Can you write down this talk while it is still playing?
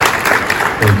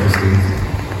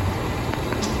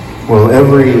Well,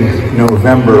 every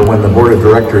November when the board of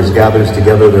directors gathers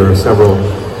together, there are several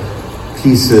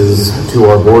pieces to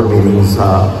our board meetings,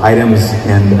 items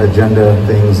and agenda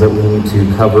things that we need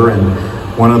to cover.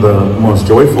 And one of the most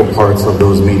joyful parts of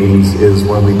those meetings is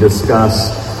when we discuss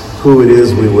who it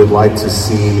is we would like to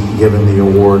see given the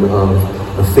award of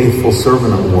the Faithful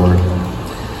Servant Award.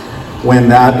 When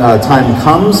that time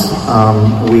comes,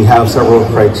 we have several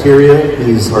criteria.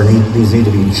 These need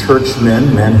to be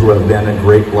churchmen, men who have been a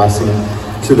great blessing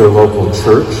to their local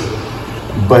church.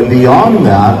 But beyond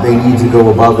that, they need to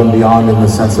go above and beyond in the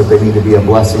sense that they need to be a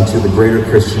blessing to the greater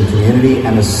Christian community,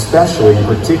 and especially and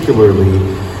particularly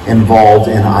involved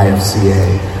in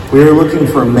IFCA. We are looking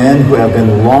for men who have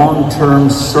been long-term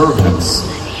servants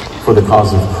for the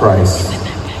cause of Christ.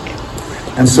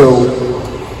 And so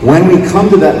when we come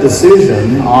to that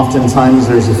decision, oftentimes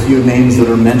there's a few names that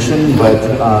are mentioned, but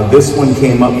this one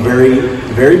came up very,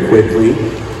 very quickly,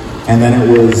 and then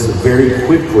it was very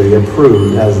quickly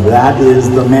approved as that is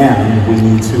the man we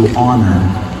need to honor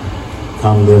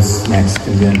come this next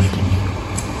convention.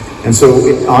 And so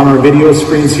on our video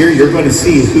screens here, you're going to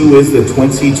see who is the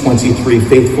 2023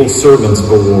 Faithful Servants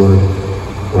Award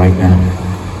right now.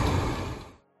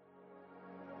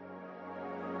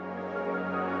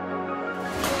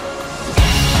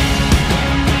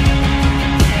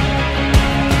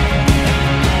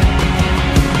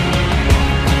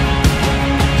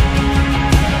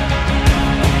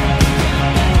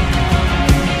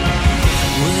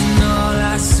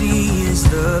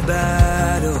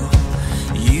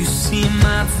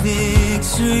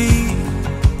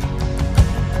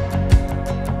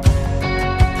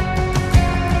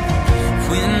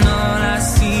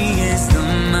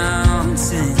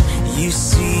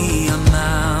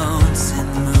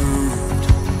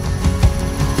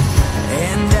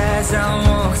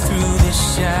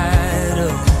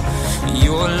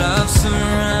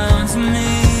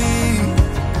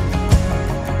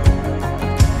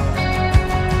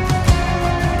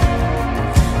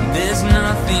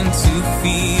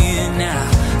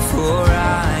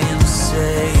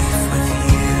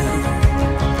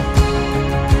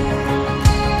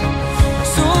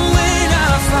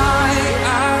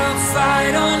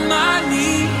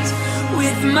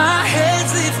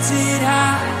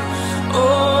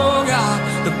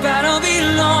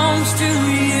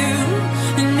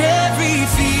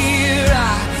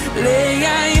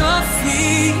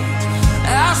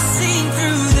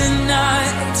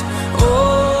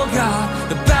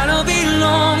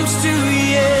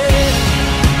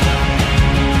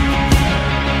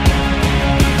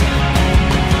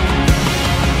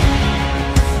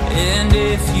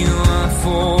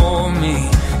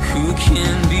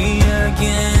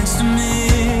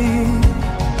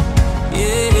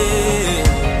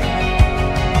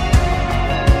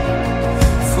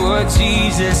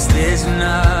 Jesus, there's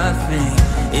nothing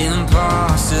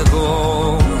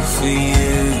impossible for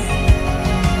you.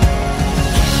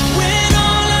 When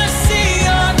all I see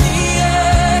are the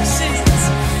exits,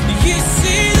 you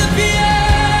see the beauty.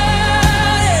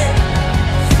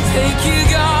 Thank you,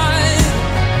 God.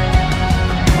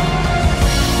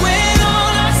 When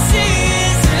all I see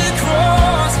is the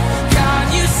cross, God,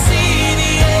 you see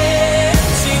the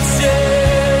empty tomb.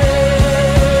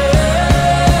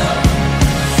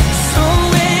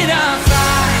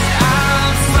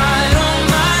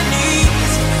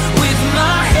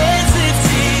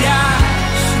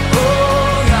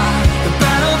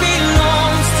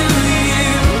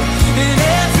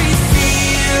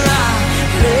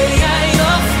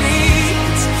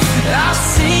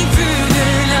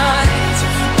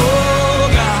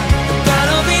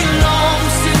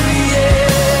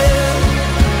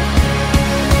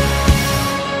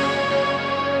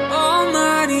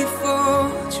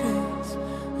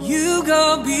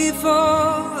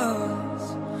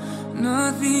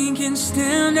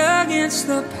 Stand against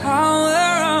the power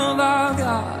of our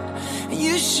God.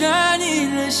 You shine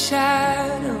in the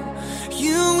shadow.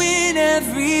 You win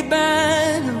every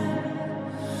battle.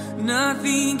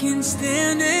 Nothing can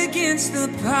stand against the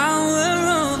power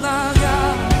of our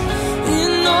God.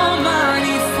 In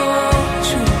almighty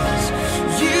fortress,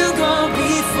 you go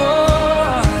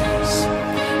before us.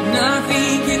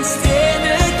 Nothing can stand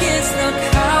against the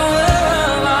power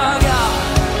of our God.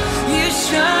 You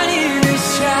shine in the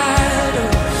shadow.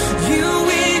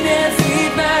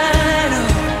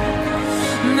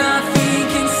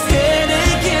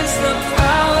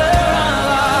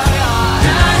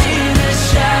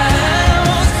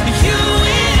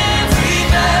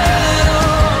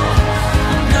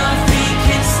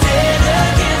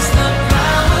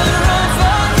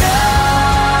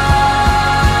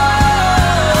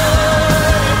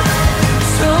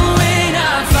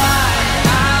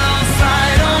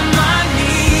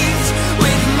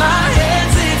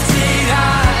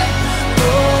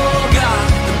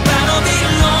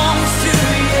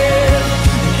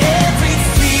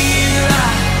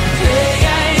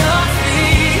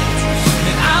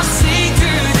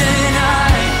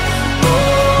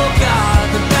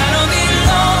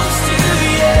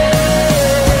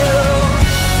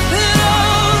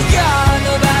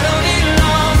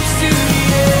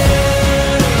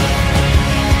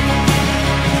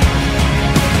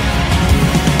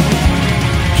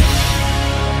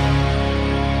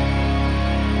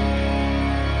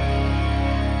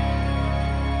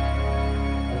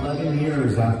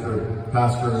 after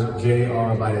Pastor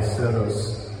J.R.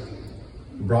 Ballesteros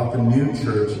brought the new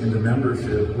church into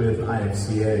membership with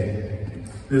IFCA.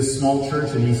 This small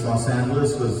church in East Los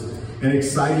Angeles was an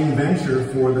exciting venture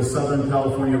for the Southern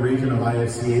California region of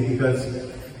IFCA because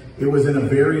it was in a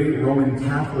very Roman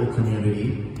Catholic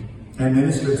community and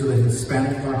ministered to the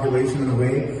Hispanic population in a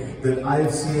way that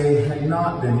IFCA had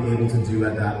not been able to do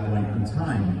at that point in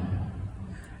time.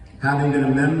 Having been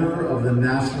a member of the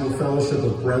National Fellowship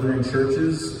of Brethren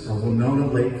Churches of Winona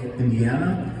Lake,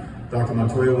 Indiana, Dr.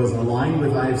 Montoya was aligned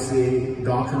with IFCA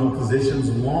doctrinal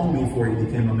positions long before he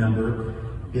became a member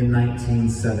in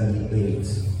 1978.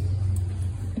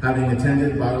 Having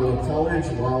attended Bible College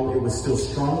while it was still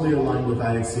strongly aligned with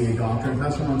IFCA doctrine,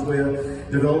 Pastor Montoya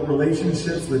developed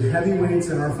relationships with heavyweights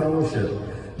in our fellowship,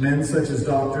 men such as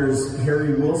Doctors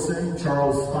Harry Wilson,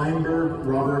 Charles Feinberg,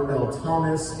 Robert L.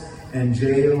 Thomas, and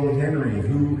J.O. Henry,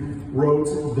 who wrote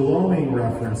glowing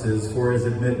references for his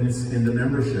admittance into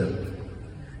membership.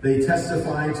 They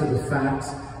testify to the fact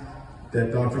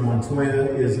that Dr. Montoya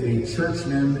is a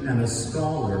churchman and a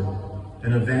scholar,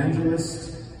 an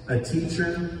evangelist, a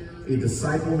teacher, a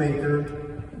disciple maker,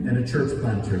 and a church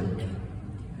planter.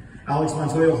 Alex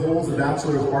Montoya holds a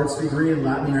Bachelor of Arts degree in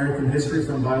Latin American History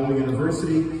from Bible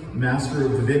University, Master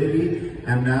of Divinity,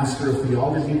 and Master of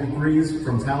Theology degrees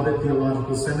from Talbot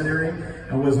Theological Seminary,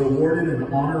 and was awarded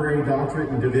an honorary doctorate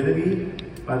in divinity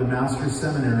by the Master's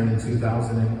Seminary in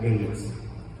 2008.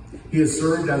 He has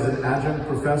served as an adjunct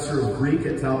professor of Greek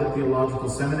at Talbot Theological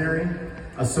Seminary,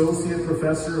 associate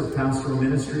professor of pastoral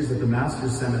ministries at the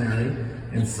Master's Seminary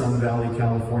in Sun Valley,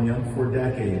 California for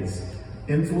decades,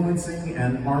 influencing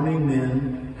and arming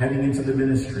men heading into the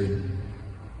ministry.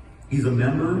 He's a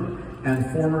member and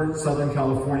former Southern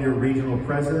California Regional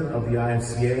President of the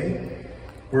IFCA,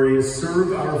 where he has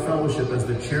served our fellowship as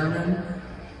the chairman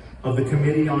of the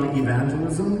Committee on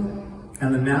Evangelism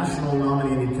and the National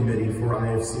Nominating Committee for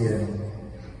IFCA.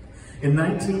 In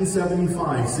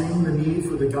 1975, seeing the need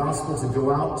for the gospel to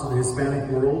go out to the Hispanic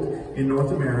world in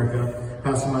North America,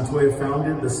 Pastor Montoya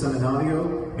founded the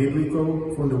Seminario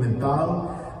Bíblico Fundamental,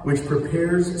 which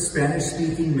prepares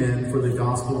Spanish-speaking men for the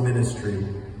gospel ministry.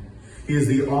 He is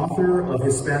the author of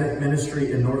Hispanic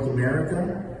Ministry in North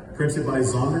America, printed by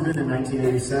Zondervan in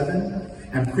 1987,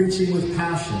 and Preaching with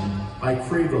Passion by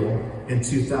Kriegel in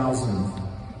 2000.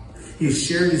 He has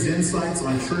shared his insights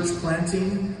on church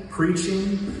planting,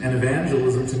 preaching, and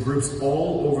evangelism to groups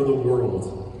all over the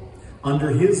world.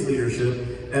 Under his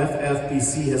leadership,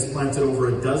 FFBC has planted over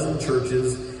a dozen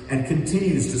churches and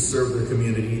continues to serve the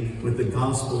community with the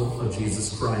gospel of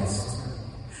Jesus Christ.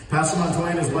 Pastor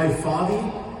Montoya and his wife,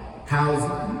 Fabi,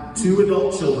 have 2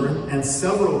 adult children and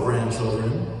several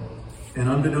grandchildren, and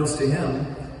unbeknownst to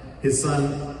him, his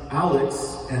son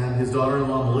Alex and his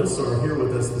daughter-in-law Melissa are here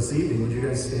with us this evening. Would you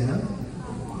guys stand?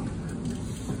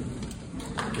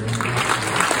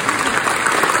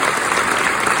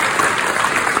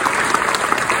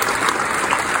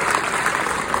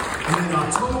 In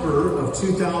October of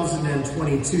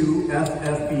 2022,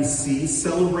 FFBC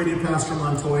celebrated Pastor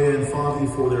Montoya and Fabi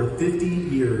for their 50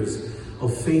 years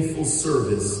of faithful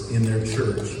service in their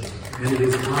church. And it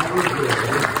is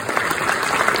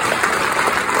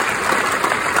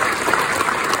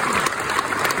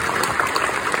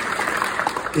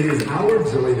our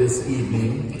joy this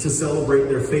evening to celebrate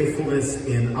their faithfulness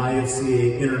in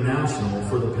IFCA International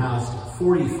for the past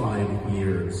 45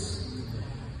 years.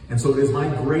 And so it is my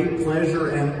great pleasure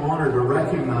and honor to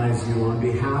recognize you on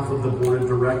behalf of the Board of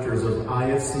Directors of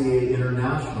IFCA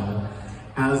International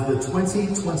as the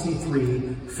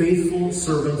 2023 Faithful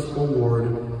Servant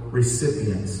Award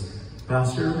recipients.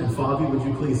 Pastor and Fabi, would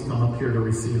you please come up here to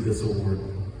receive this award?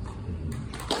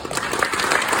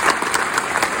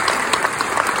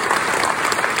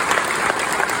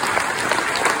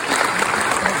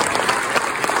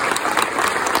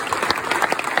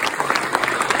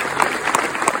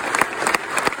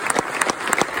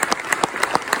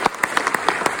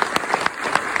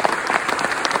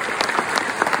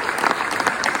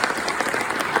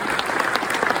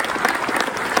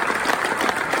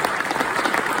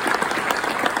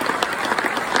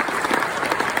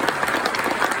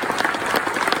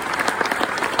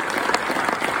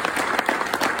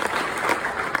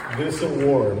 This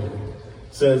award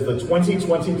says the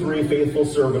 2023 Faithful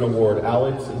Servant Award,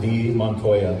 Alex D.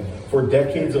 Montoya, for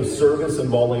decades of service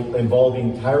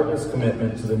involving tireless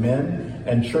commitment to the men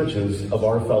and churches of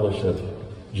our fellowship.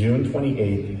 June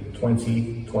 28,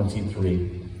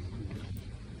 2023.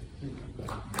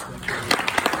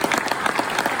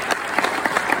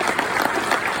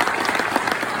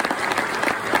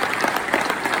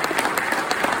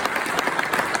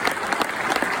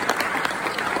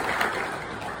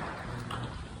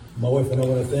 My wife and I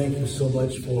want to thank you so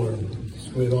much for this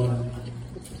great honor.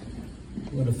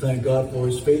 I want to thank God for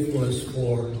his faithfulness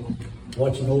for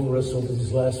watching over us over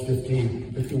these last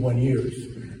 51 years.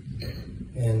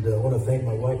 And I want to thank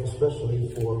my wife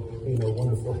especially for being a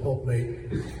wonderful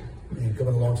helpmate and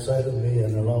coming alongside of me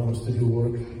and allowing us to do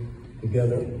work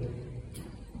together.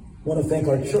 I want to thank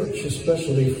our church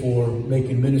especially for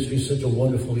making ministry such a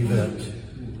wonderful event.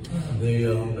 They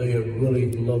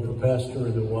really love the pastor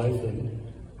and their wife, and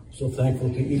so thankful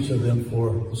to each of them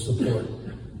for the support.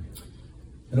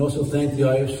 And also thank the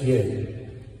IFCA,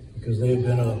 because they have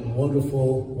been a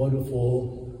wonderful,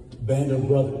 wonderful band of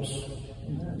brothers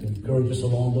to encourage us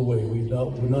along the way. We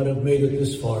would not have made it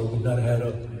this far. We've not had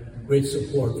a great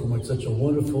support from such a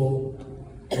wonderful,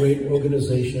 great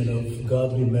organization of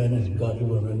godly men and godly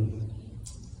women.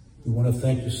 We want to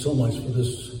thank you so much for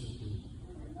this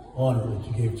honor that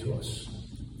you gave to us.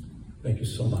 Thank you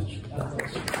so much. God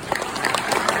bless.